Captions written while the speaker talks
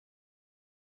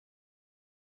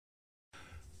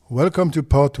Welcome to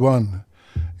part 1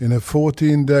 in a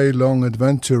 14-day long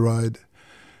adventure ride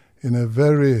in a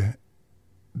very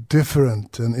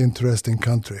different and interesting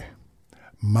country,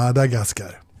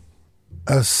 Madagascar.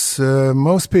 As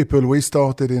most people, we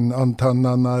started in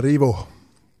Antananarivo.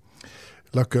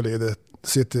 Luckily, the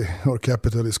city or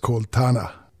capital is called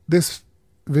Tana. This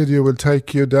video will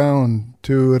take you down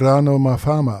to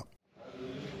Ranomofana.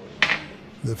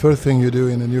 The first thing you do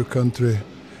in a new country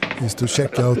is to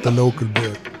check out the local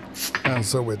beer. And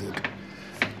so we did.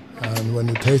 And when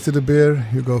you tasted the beer,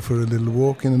 you go for a little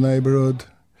walk in the neighborhood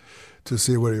to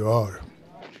see where you are.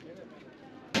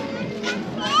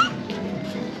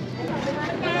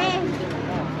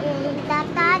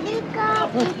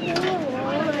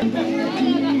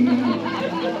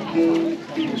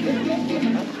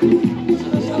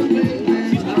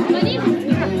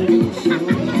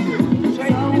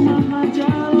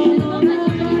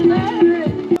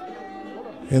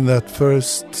 In that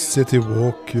first city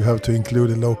walk, you have to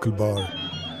include a local bar,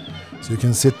 so you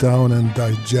can sit down and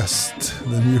digest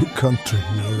the new country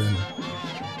you're in.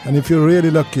 And if you're really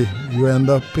lucky, you end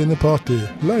up in a party,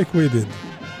 like we did.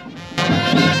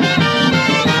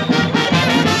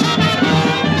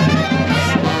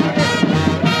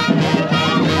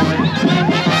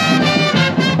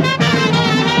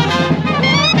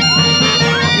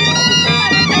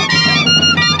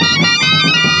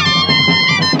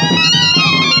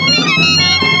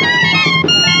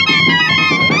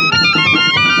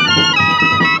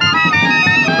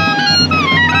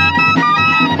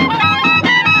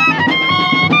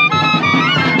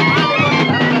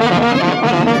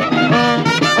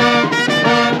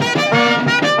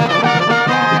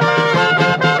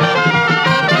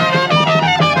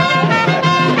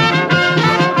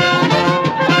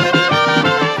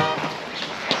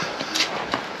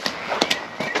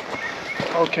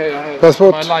 Okay, I have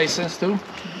Passport. my license too. Want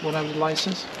to have the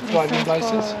license? Driving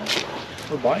license?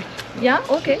 For bike? Yeah,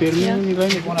 okay. Yeah. You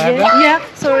want to have Yeah, that? yeah,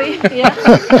 sorry. Yeah.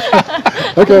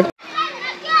 Okay.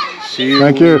 See you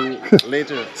Thank you.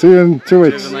 later. See you in 2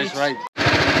 weeks. Have a nice ride.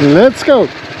 Let's go!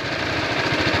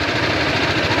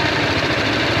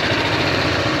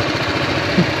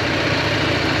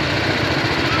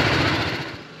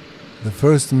 The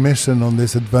first mission on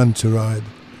this adventure ride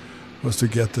was to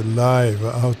get alive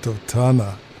out of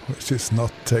Tana, which is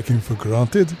not taken for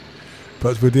granted,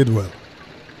 but we did well.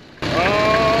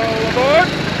 All aboard!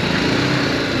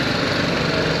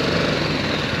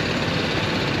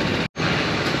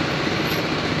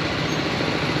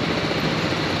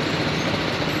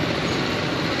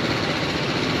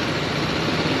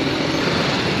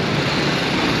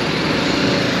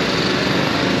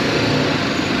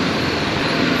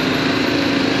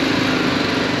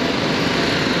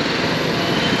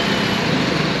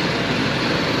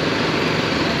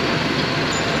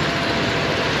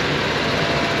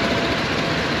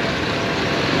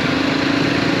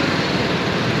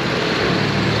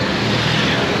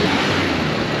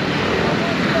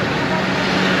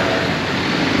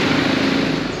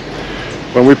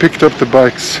 When we picked up the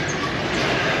bikes,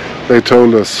 they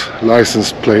told us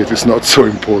license plate is not so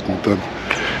important, and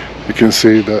you can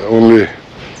see that only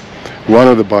one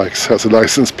of the bikes has a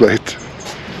license plate.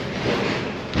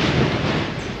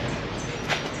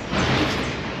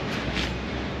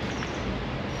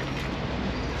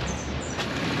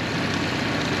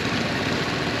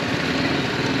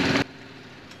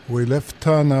 We left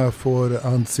Tana for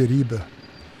Antsirabe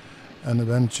and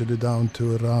eventually down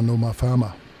to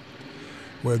Ranomofana,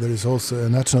 where there is also a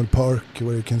national park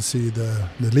where you can see the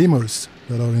lemurs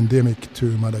that are endemic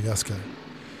to Madagascar.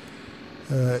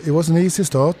 It was an easy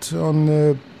start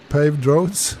on paved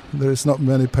roads. There is not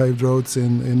many paved roads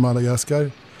in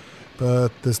Madagascar,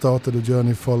 but the start of the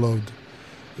journey followed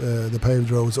the paved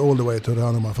roads all the way to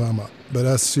Ranomofana. But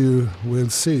as you will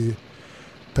see,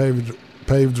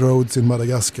 paved roads in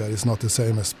Madagascar is not the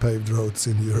same as paved roads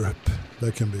in Europe.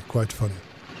 That can be quite funny.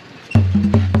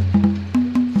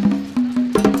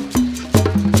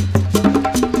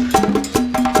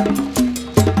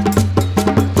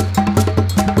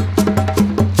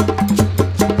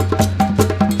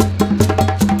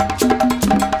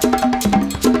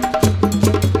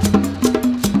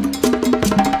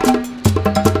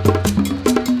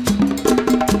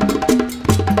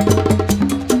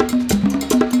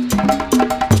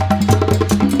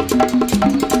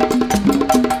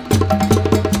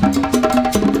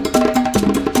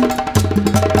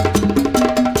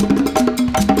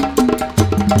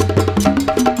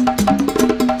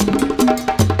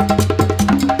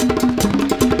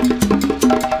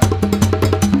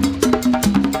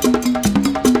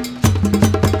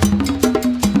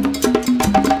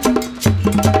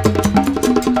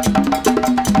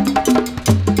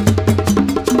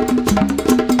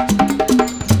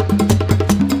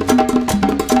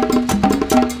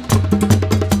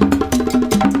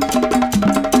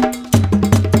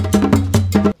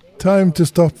 Time to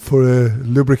stop for a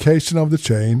lubrication of the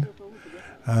chain.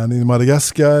 And in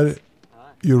Madagascar,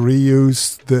 you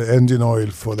reuse the engine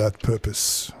oil for that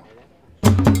purpose.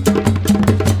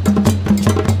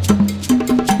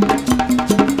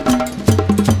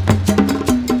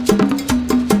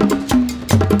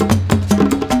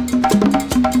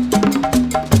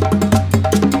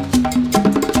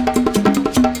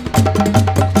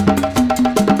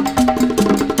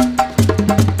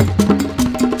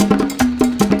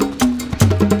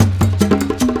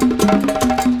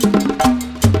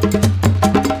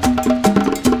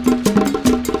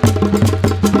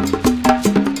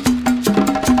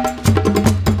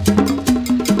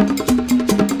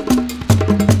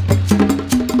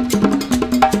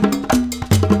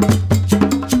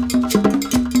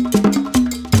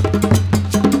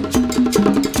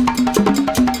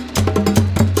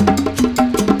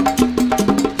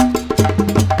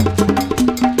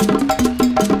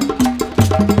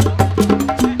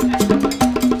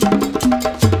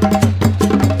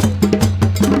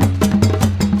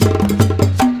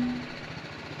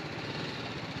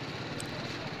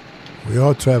 We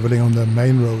are traveling on the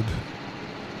main road.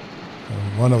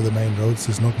 One of the main roads,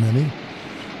 there's not many.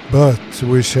 But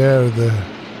we share the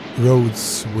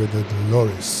roads with the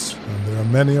lorries. And there are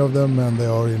many of them and they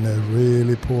are in a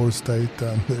really poor state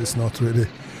and there's not really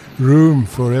room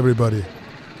for everybody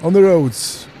on the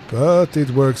roads. But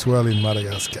it works well in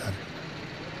Madagascar.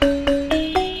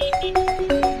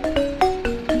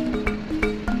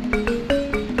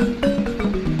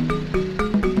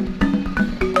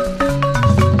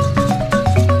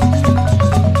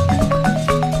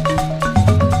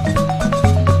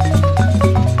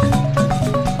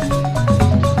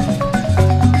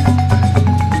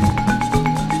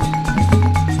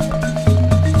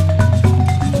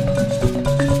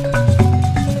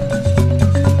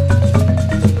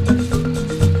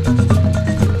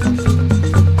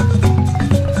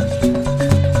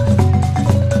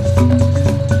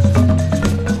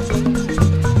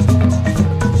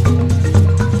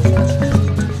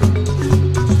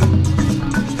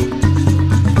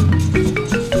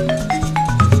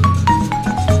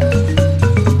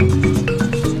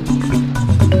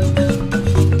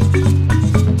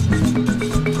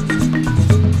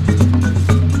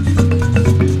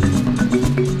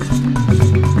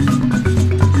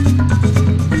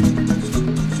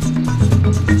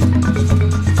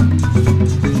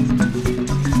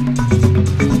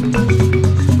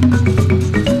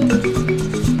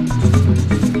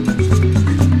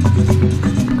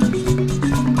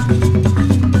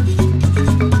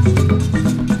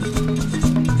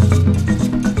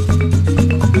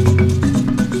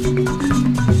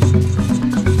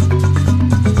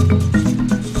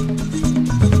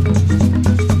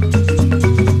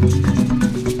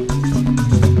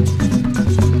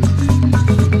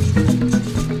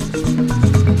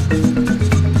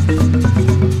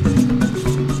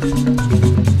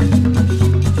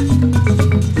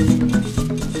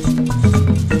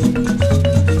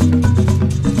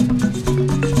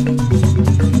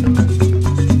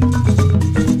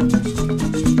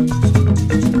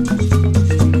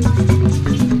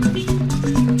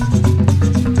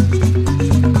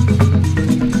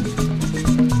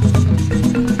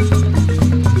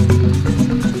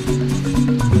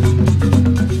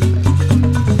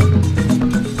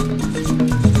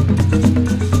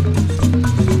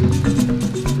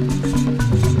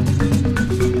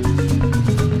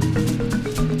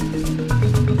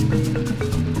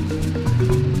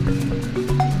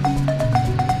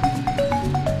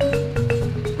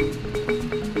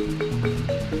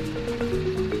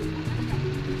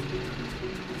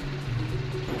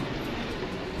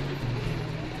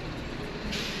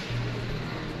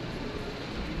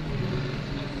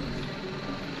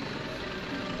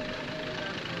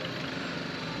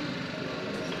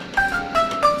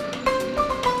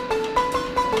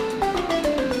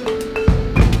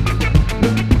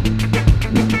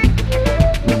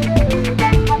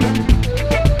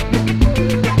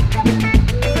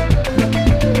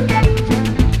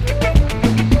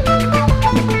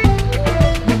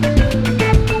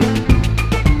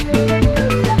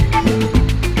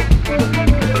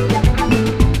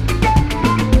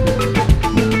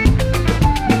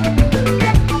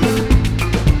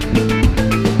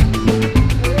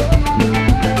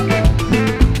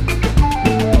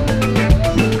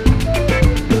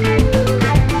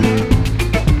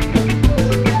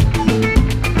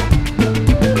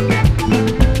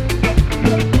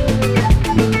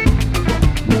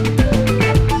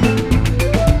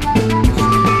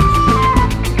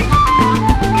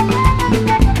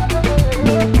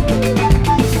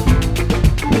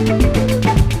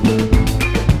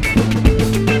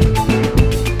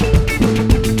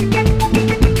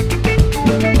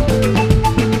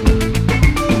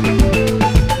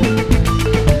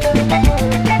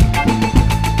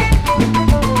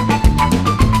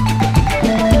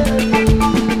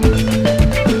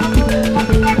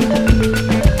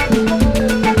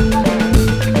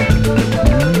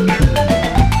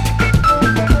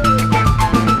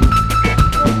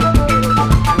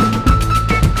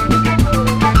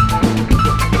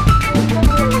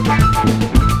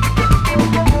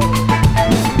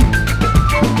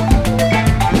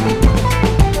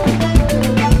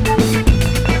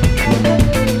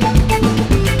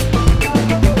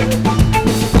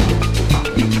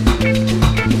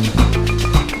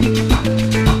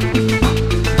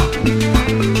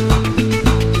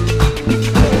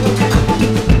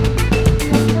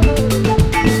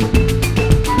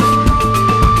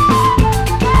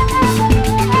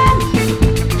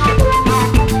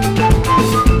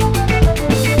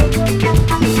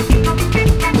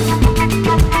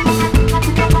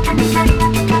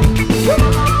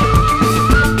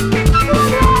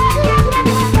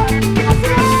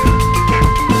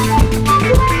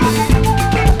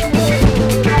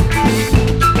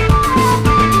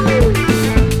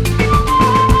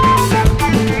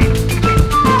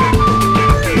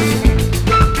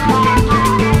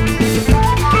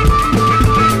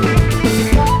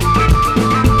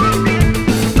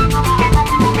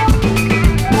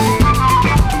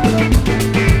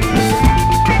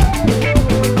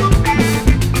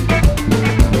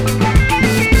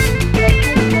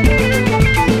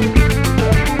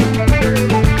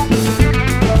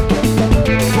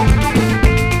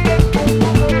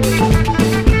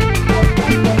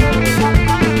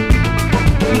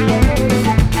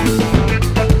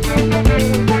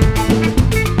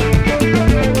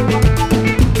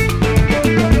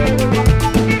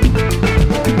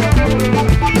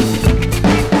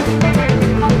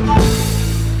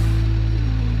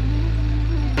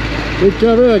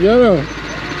 Vilka vägar då?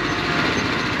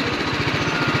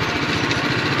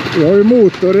 Vi har ju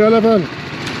motor i alla fall.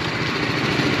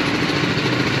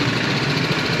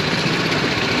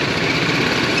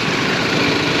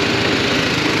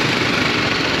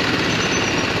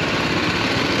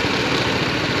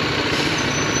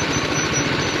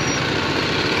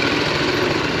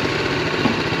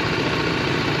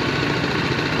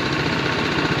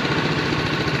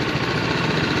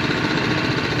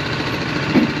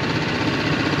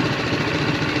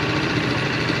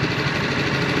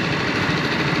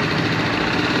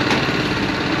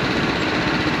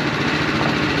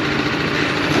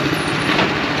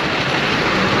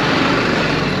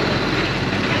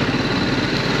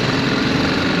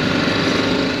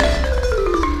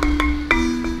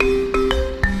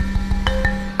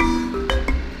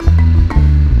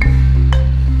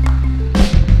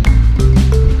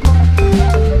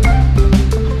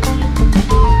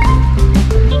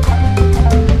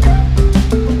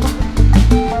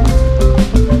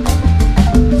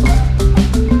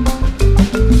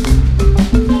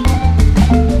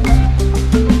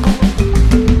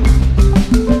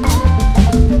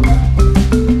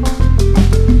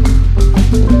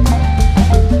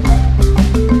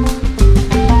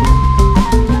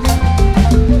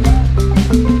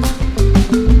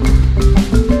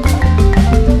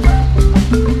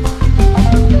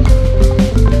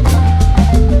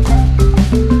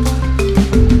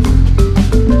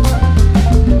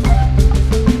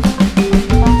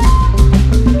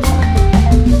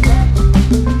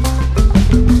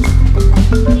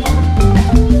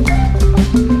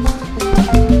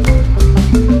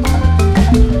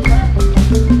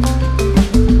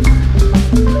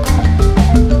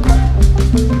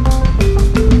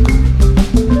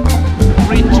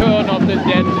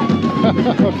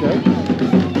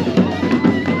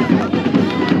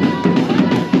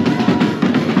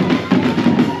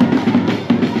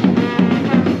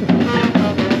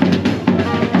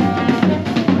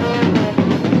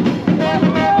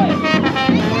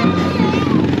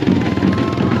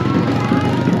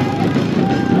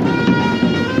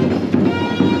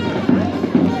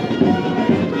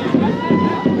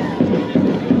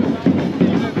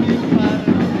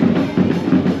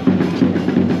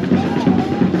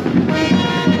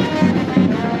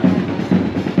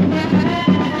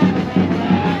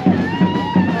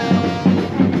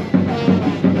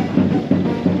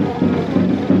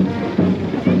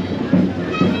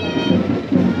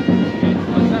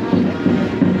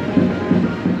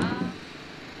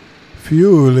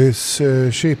 Fuel is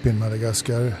cheap in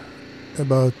Madagascar,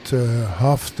 about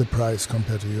half the price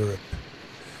compared to Europe.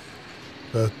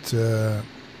 But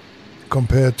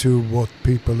compared to what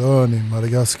people earn in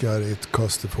Madagascar, it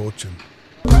costs a fortune.